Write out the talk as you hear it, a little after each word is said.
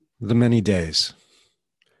The many days.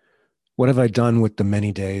 What have I done with the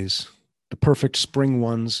many days? The perfect spring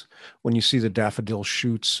ones, when you see the daffodil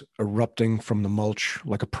shoots erupting from the mulch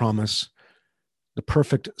like a promise. The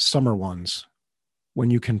perfect summer ones,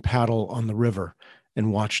 when you can paddle on the river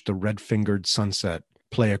and watch the red fingered sunset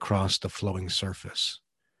play across the flowing surface.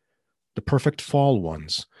 The perfect fall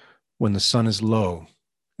ones, when the sun is low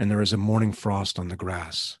and there is a morning frost on the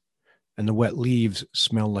grass, and the wet leaves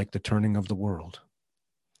smell like the turning of the world.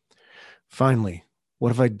 Finally, what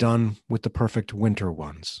have I done with the perfect winter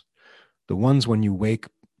ones? The ones when you wake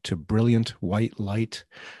to brilliant white light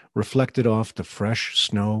reflected off the fresh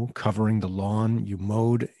snow covering the lawn you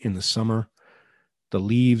mowed in the summer, the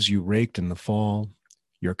leaves you raked in the fall,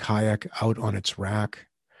 your kayak out on its rack,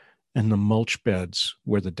 and the mulch beds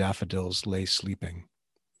where the daffodils lay sleeping.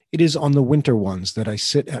 It is on the winter ones that I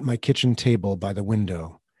sit at my kitchen table by the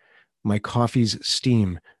window, my coffee's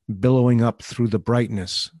steam billowing up through the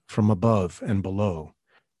brightness from above and below,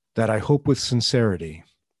 that I hope with sincerity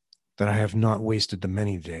that I have not wasted the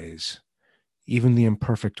many days, even the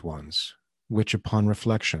imperfect ones, which upon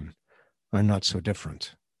reflection are not so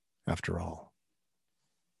different after all.